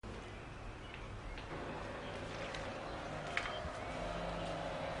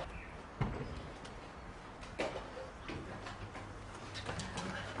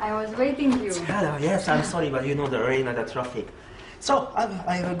I was waiting you. Hello, yes, I'm sorry, but you know the rain and the traffic. So,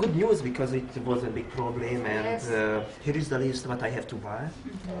 I have a good news because it was a big problem, and Yes. here is the list what I have to buy.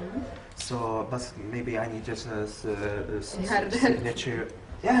 So, but maybe I need just a signature.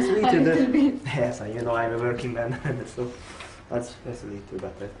 Yes, a little bit. Yes, you know I'm a working man, so that's a little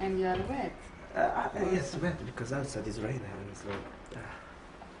better. And you are wet. Yes, wet because outside is raining. So,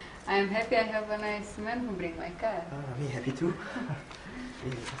 I am happy I have a nice man who bring my car. me happy too.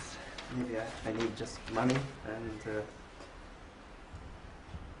 Yes, maybe I need just money and.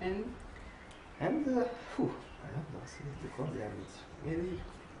 Whew, I don't know, see the cordial, maybe.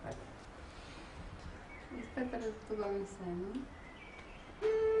 It's better to go inside, no?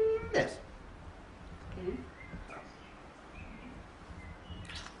 Yes. Okay.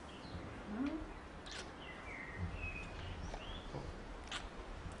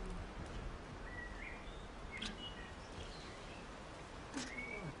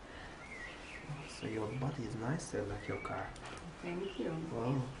 So your body is nicer like your car. Thank you.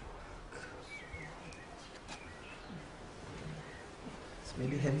 Wow. So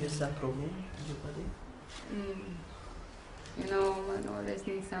maybe have you some problem with your body? You know, one always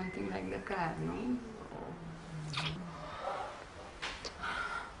needs something like the car, no?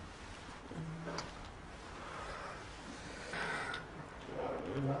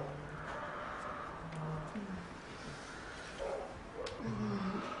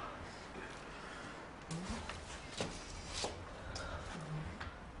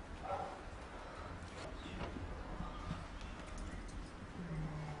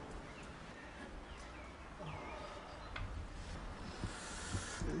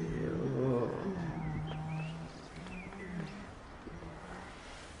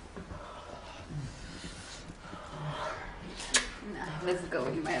 Let's go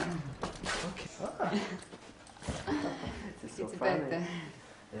in my room. Okay. It's so It's funny. better.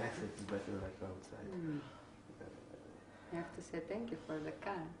 Yes, it's better like outside. You have to say thank you for the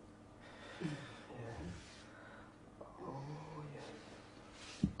car. Yeah. Oh, yes.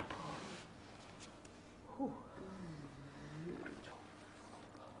 Whew.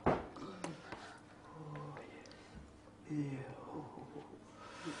 Oh, yes. Yeah.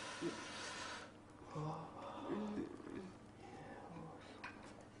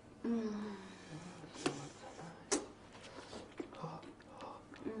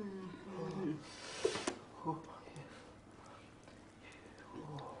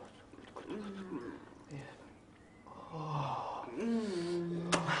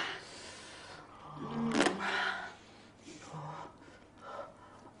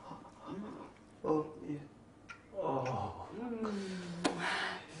 Oh, yeah. Oh.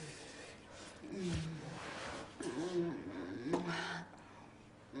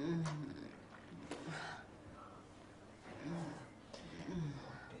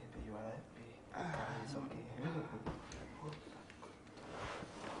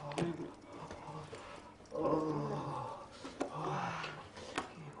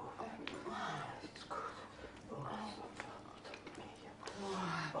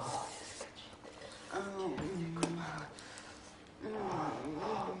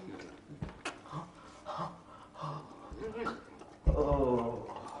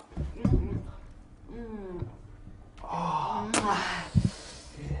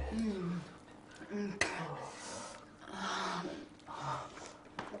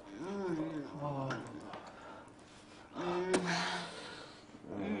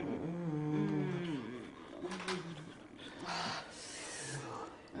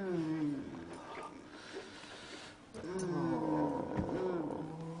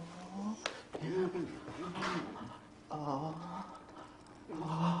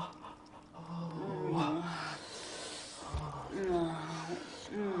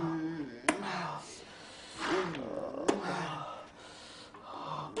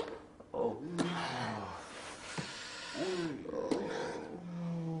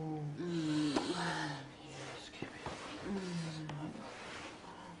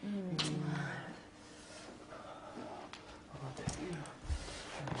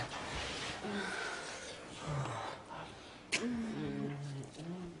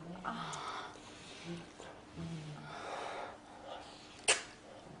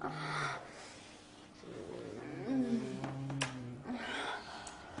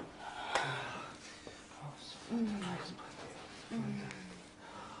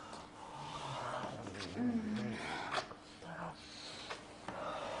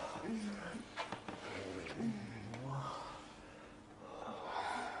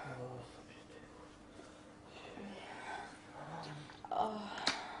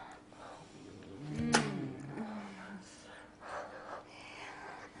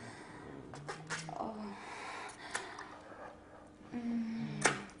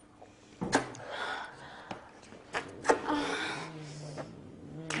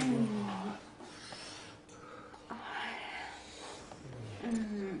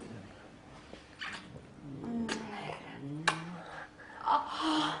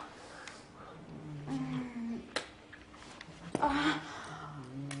 Yes.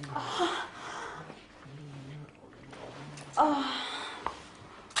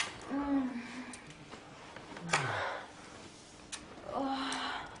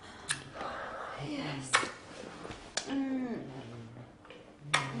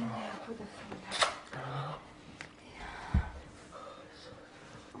 خد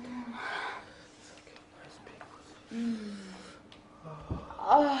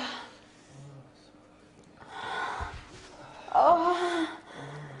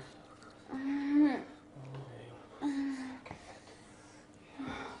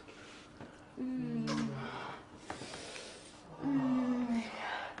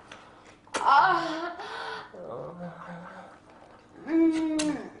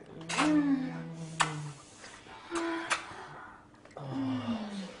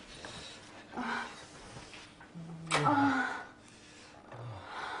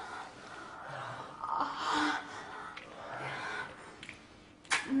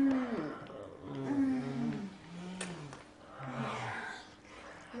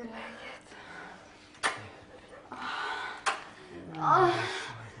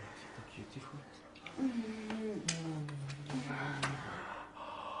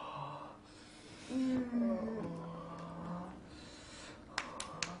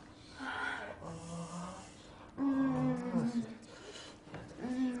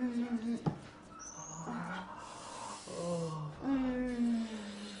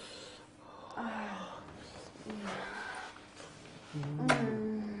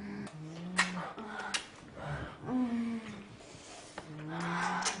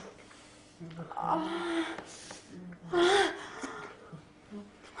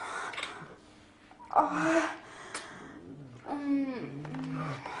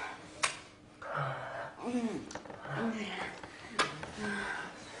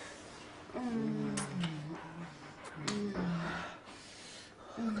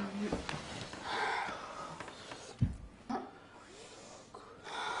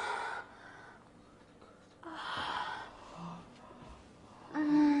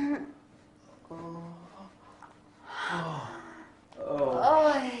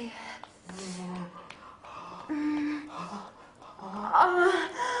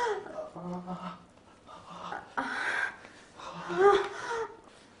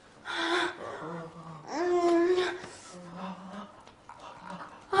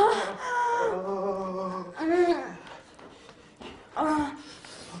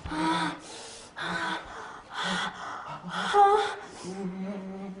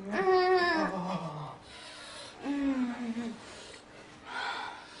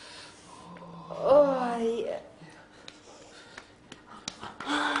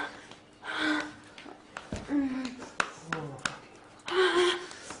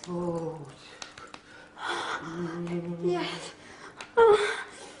Yes.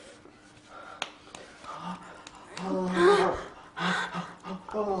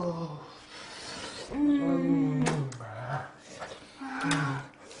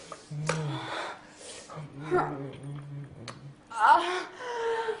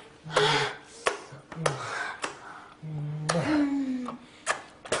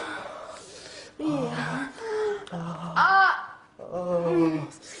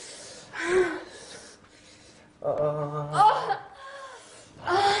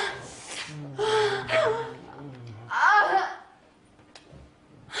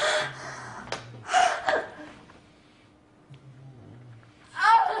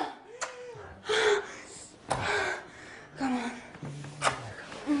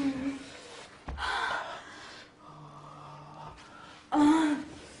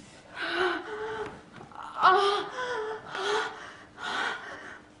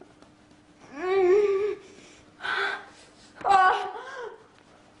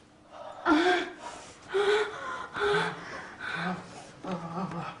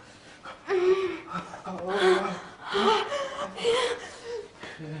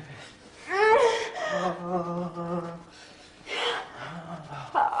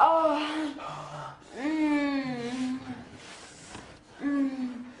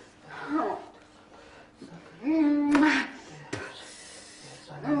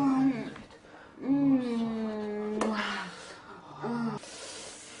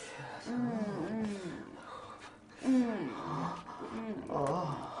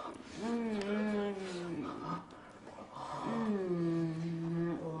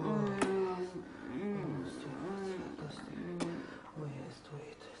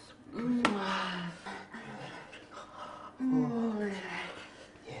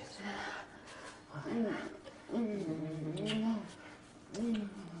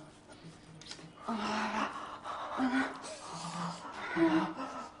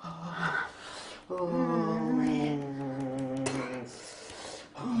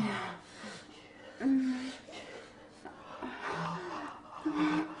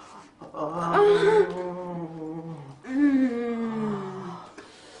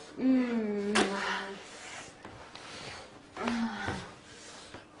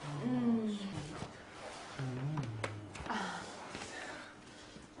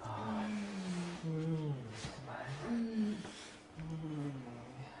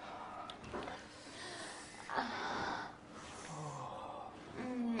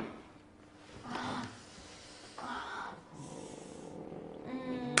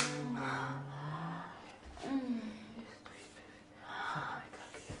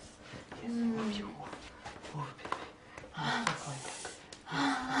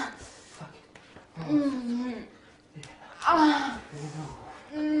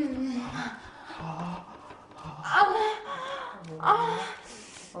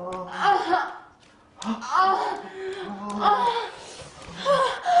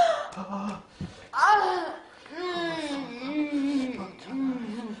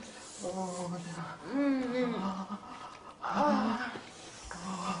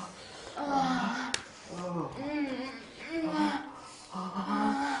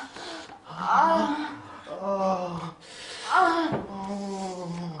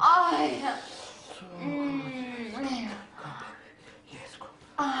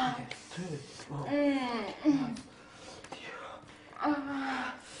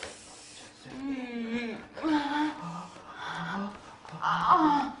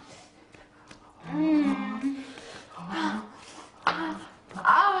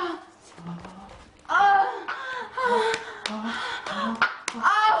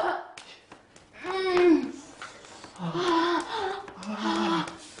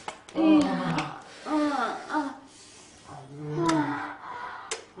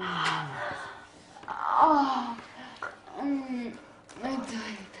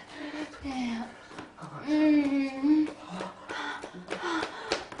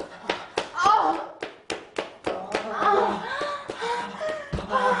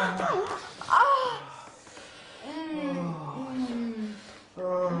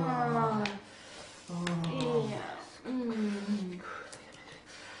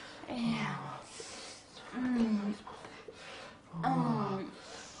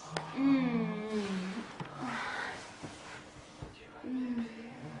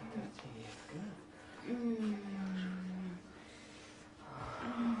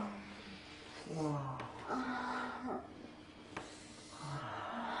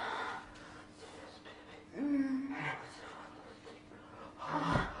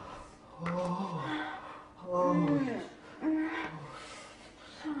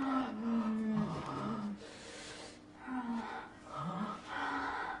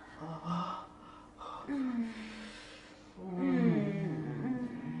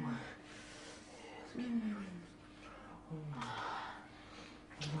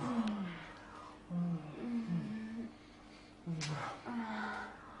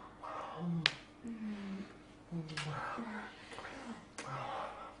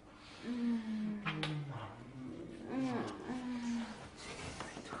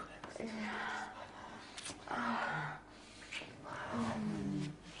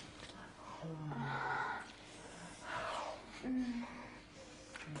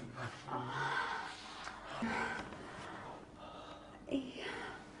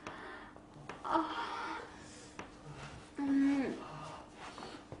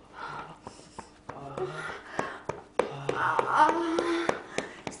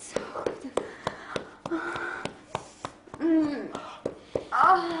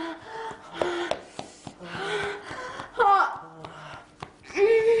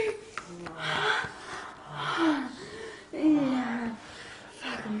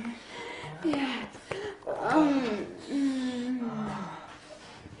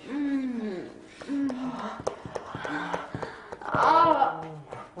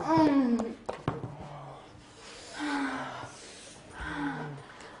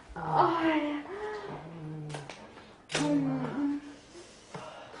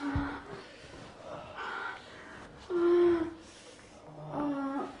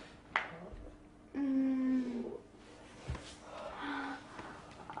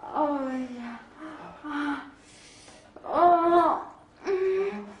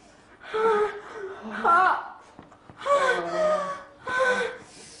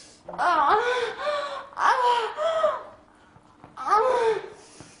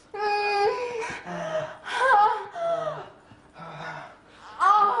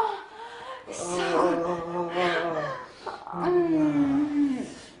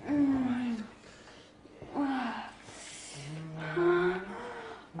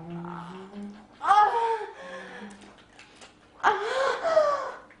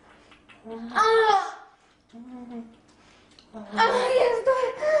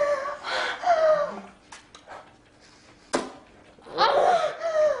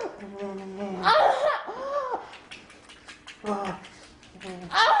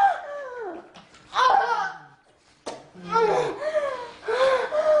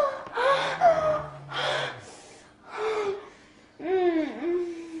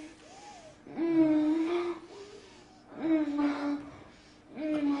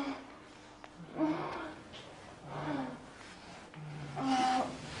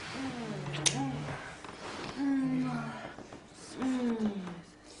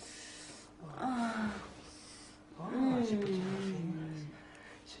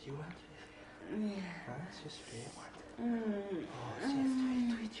 she's free. Oh, she's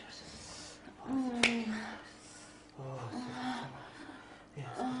free. Tweet Oh, yes.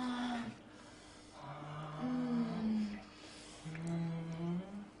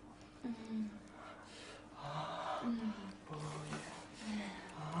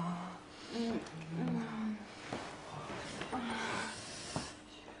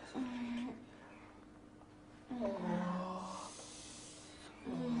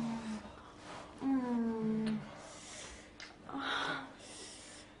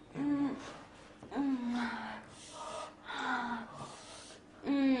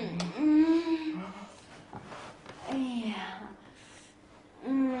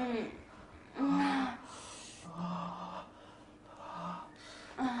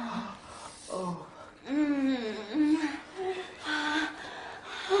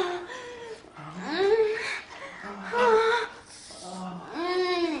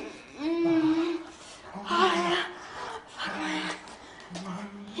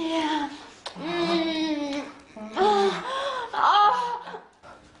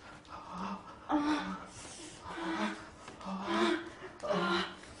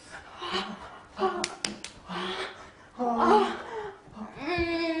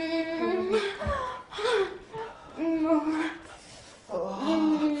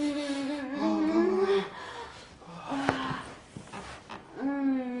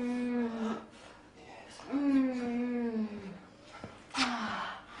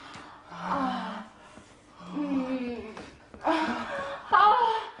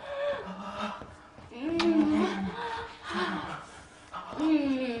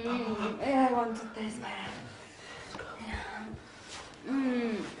 I want to taste my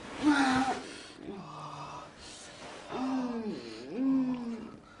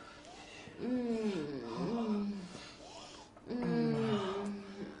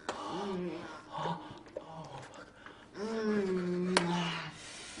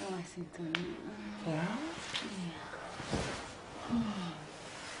I see too. Yeah?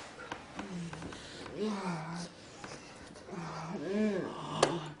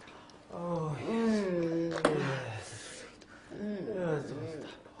 Oh, yes. Yes. Yes.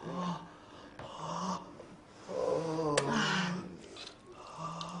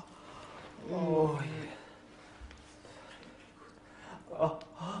 Oh, yeah.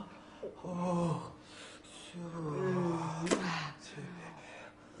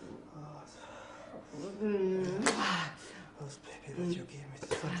 Those baby that you gave me is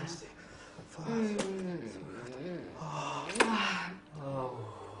fantastic.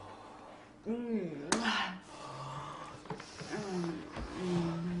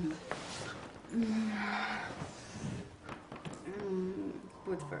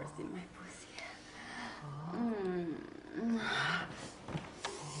 Put first in my pussy.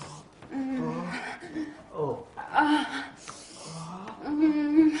 Oh.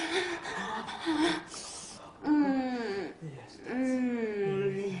 Yes.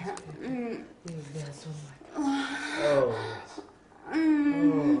 That's so much. Oh, yes.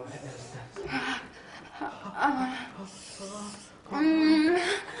 Oh, yes.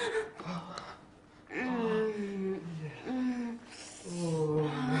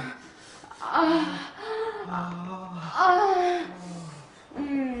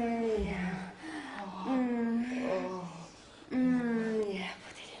 Yeah,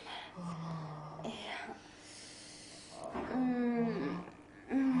 put it in there.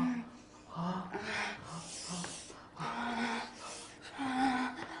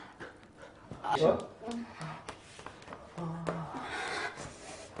 What?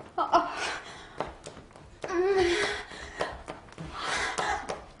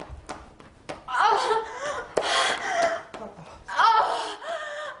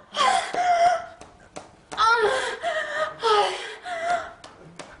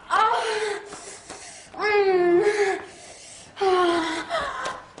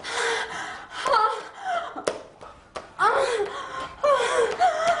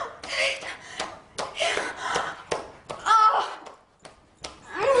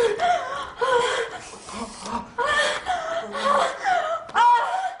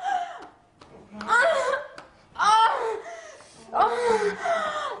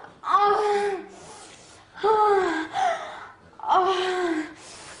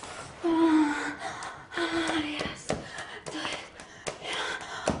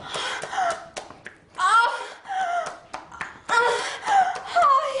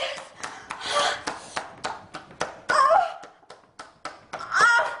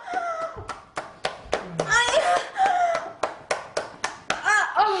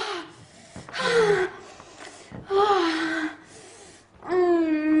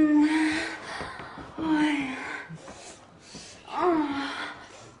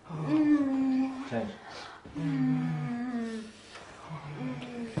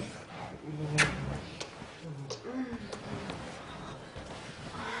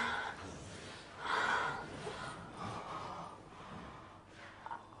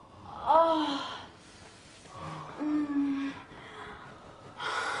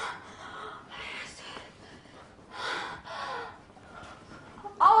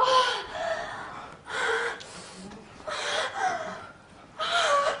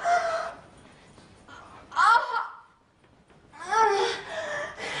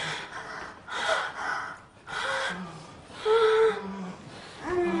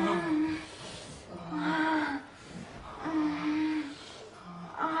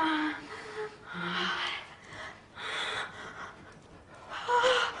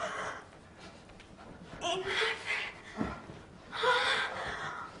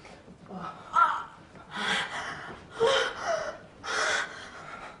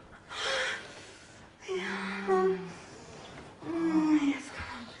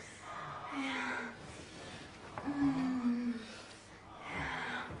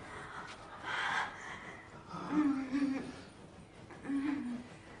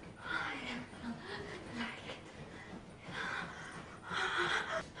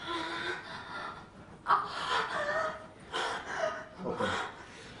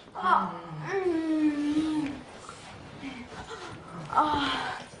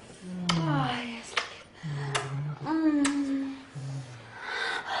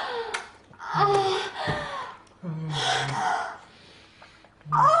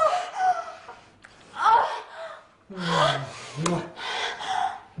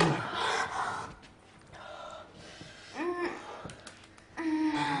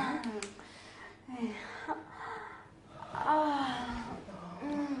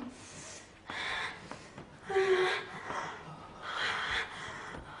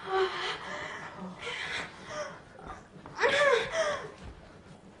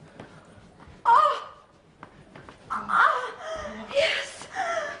 Yes. Yes.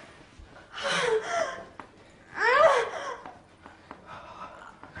 Oh, yeah.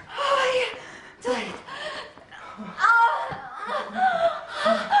 Do it.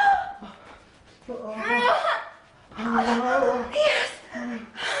 Yes.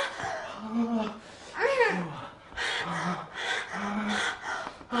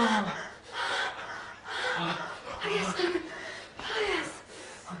 Yes.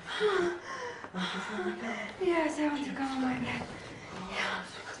 Yes, I want to come like that.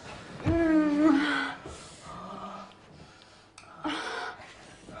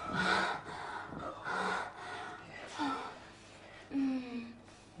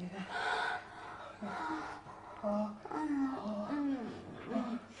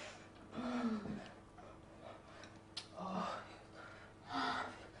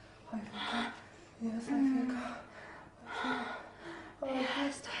 Yes, I think.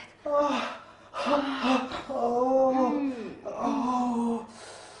 Yes, do it.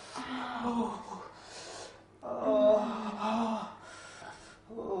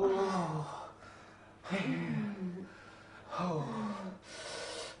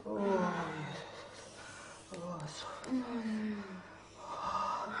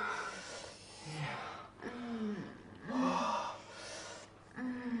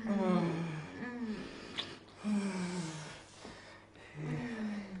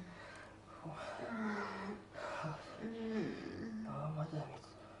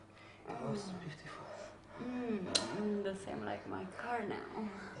 It was beautiful. The same like my car now.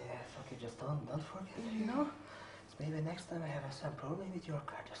 Yes, okay, just don't forget, you know? Maybe next time I have some problem with your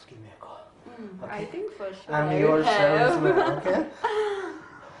car, just give me a call. Okay? I think for sure I'm I your have. salesman, okay?